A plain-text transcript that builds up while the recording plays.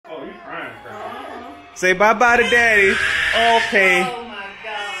Say bye-bye to daddy. Okay. Oh my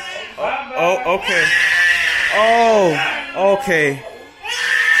God. Oh, okay. Oh, okay.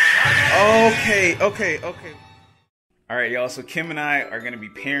 Okay. All right, y'all. So Kim and I are going to be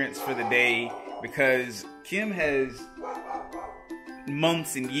parents for the day because Kim has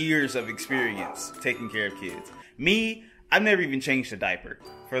months and years of experience taking care of kids. Me, I've never even changed a diaper.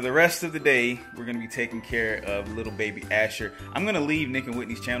 For the rest of the day, we're going to be taking care of little baby Asher. I'm going to leave Nick and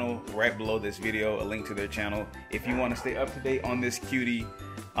Whitney's channel right below this video, a link to their channel. If you want to stay up to date on this cutie,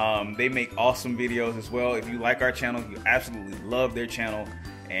 they make awesome videos as well. If you like our channel, you absolutely love their channel.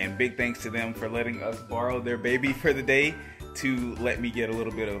 And big thanks to them for letting us borrow their baby for the day to let me get a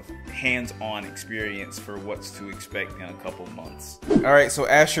little bit of hands-on experience for what's to expect in a couple months. All right, so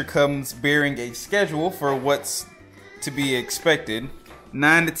Asher comes bearing a schedule for what's to be expected.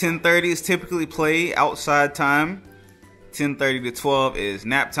 9 to 10:30 is typically play outside time. 10:30 to 12 is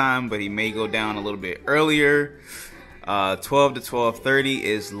nap time, but he may go down a little bit earlier. 12 to 12:30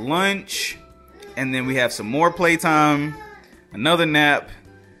 is lunch, and then we have some more playtime, another nap,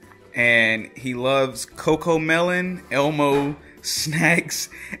 and he loves Cocoa Melon, Elmo, snacks,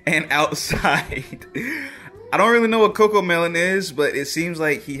 and outside. I don't really know what Cocoa Melon is, but it seems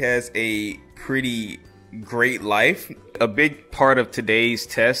like he has a pretty great life. A big part of today's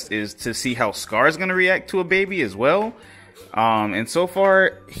test is to see how Scar is going to react to a baby as well. And so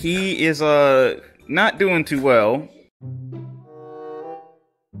far, he is not doing too well.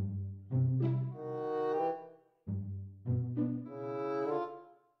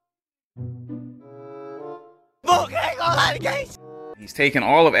 He's taken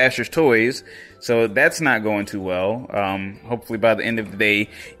all of Asher's toys, so that's not going too well. Hopefully by the end of the day,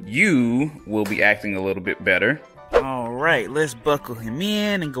 you will be acting a little bit better. All right, let's buckle him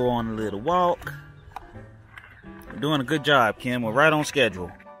in and go on a little walk. We're doing a good job, Kim. We're right on schedule.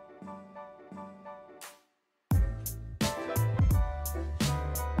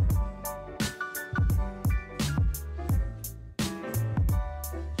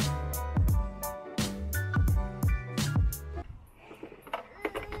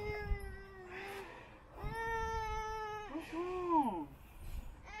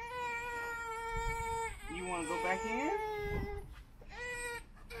 You want to go back in?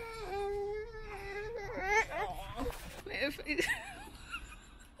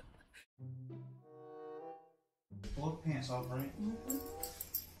 Pull the pants off, right? Mm-hmm.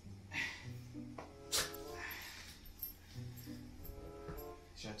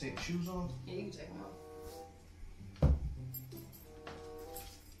 Should I take the shoes off? Yeah, you can take them off.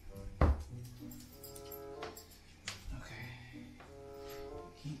 Okay.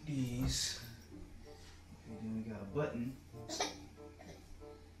 Keep these. Okay, then we got a button.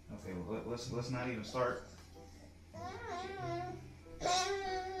 Okay, well let's not even start.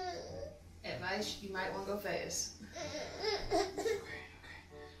 Advice, you might want to go fast.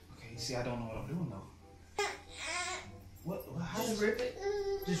 Okay, see, I don't know what I'm doing though. What? How Just rip it.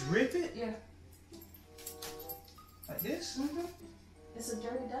 Just rip it? Yeah. Like this? Mm-hmm. It's a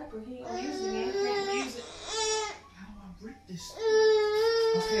dirty diaper. He ain't gonna use it again. He can't use it. How do I rip this?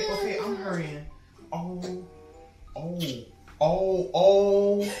 Okay, I'm hurrying. Oh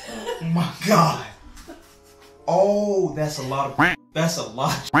my God. Oh, that's a lot of, that's a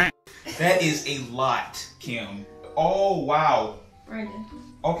lot. That is a lot, Kim. Oh, wow. Brandon.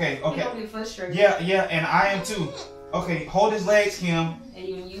 Okay. You don't get frustrated. Yeah, and I am too. Okay, hold his legs, Kim. And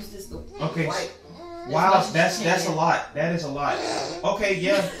you can use this to Okay. wipe. Wow, that's a lot. That is a lot. Okay,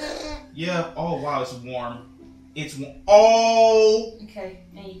 yeah. Oh wow, it's warm. It's warm. Oh. Okay,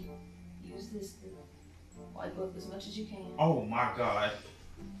 and you use this to wipe up as much as you can. Oh my God.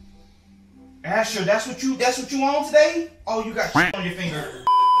 Asher, that's what you on today? Oh, you got shit on your finger.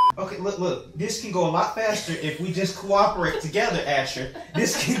 Okay, look. This can go a lot faster if we just cooperate together, Asher.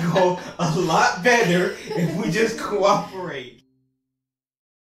 This can go a lot better if we just cooperate.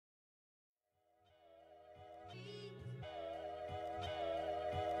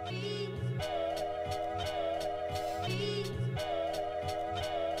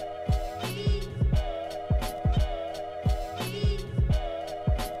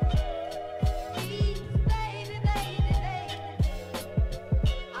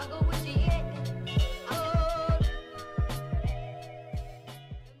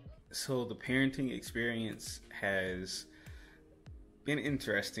 So the parenting experience has been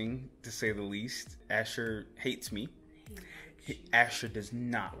interesting, to say the least. Asher hates me. Asher does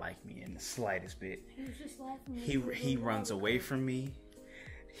not like me in the slightest bit. He runs away from me.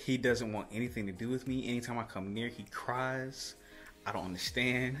 He doesn't want anything to do with me. Anytime I come near, he cries. I don't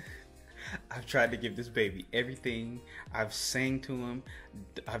understand. I've tried to give this baby everything. I've sang to him.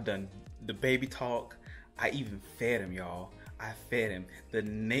 I've done the baby talk. I even fed him, y'all. I fed him. The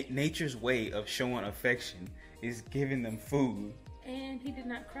nature's way of showing affection is giving them food. And he did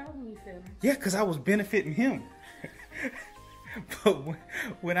not cry when you fed him. Yeah, because I was benefiting him. But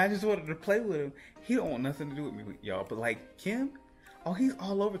when I just wanted to play with him, he don't want nothing to do with me, y'all. But like Kim, oh, he's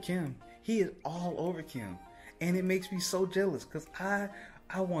all over Kim. He is all over Kim. And it makes me so jealous because I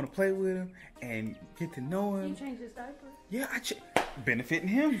want to play with him and get to know him. You changed his diaper? Yeah, benefiting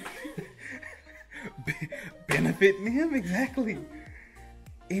him. Benefiting him, exactly.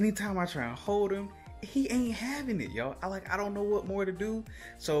 Anytime I try and hold him, he ain't having it, y'all. I don't know what more to do.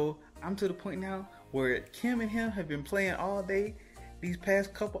 So I'm to the point now where Kim and him have been playing all day these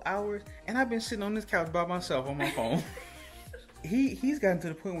past couple hours, and I've been sitting on this couch by myself on my phone. He's gotten to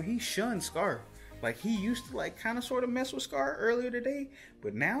the point where he shunned Scar. Like, he used to like kind of sort of mess with Scar earlier today,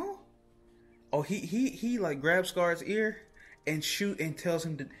 but now, oh, he like grabs Scar's ear and shoot and tells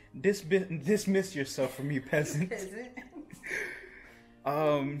him to dismiss yourself from me, peasant.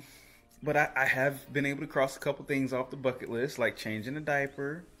 But I have been able to cross a couple things off the bucket list, like changing a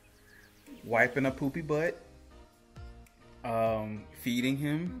diaper, wiping a poopy butt, feeding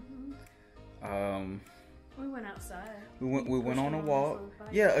him. We went outside. We went on a walk.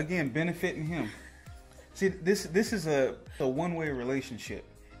 Yeah, again, benefiting him. See, this is a one-way relationship.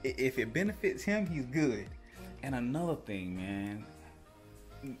 If it benefits him, he's good. And another thing, man,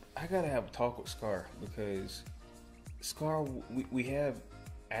 I gotta have a talk with Scar, because Scar, we have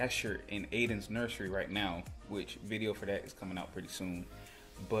Asher in Aiden's nursery right now, which video for that is coming out pretty soon.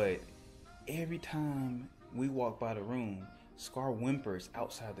 But every time we walk by the room, Scar whimpers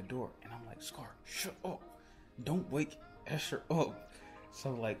outside the door, and I'm like, Scar, shut up! Don't wake Asher up.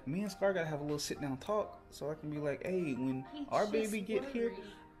 So like, me and Scar gotta have a little sit down talk, so I can be like, hey, when our baby get here,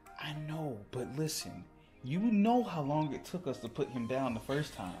 I know, but listen, you know how long it took us to put him down the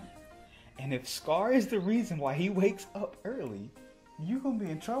first time, and if Scar is the reason why he wakes up early, you're gonna be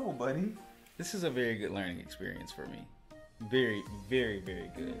in trouble, buddy. This is a very good learning experience for me. Very, very, very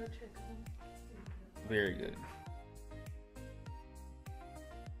good. Very good.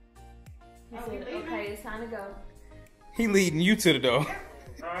 Okay, it's time to go. He leading you to the door.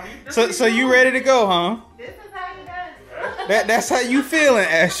 So you ready to go, huh? This is how you do it. That's how you feeling,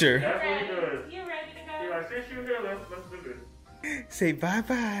 Asher. That's what he does. You ready to go? He's like, since you're here, let's do this. Say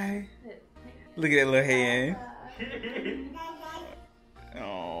bye-bye. Look at that little hand.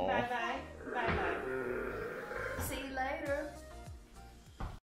 Oh. Bye-bye. Bye-bye. See you later.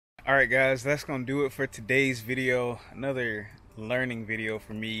 Alright guys, that's going to do it for today's video. Another learning video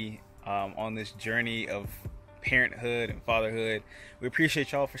for me on this journey of parenthood and fatherhood. We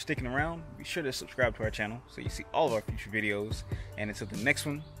appreciate y'all for sticking around. Be sure to subscribe to our channel so you see all of our future videos. And until the next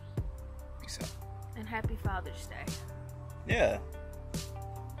one, peace out. And happy Father's Day. Yeah.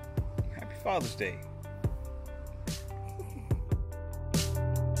 Happy Father's Day.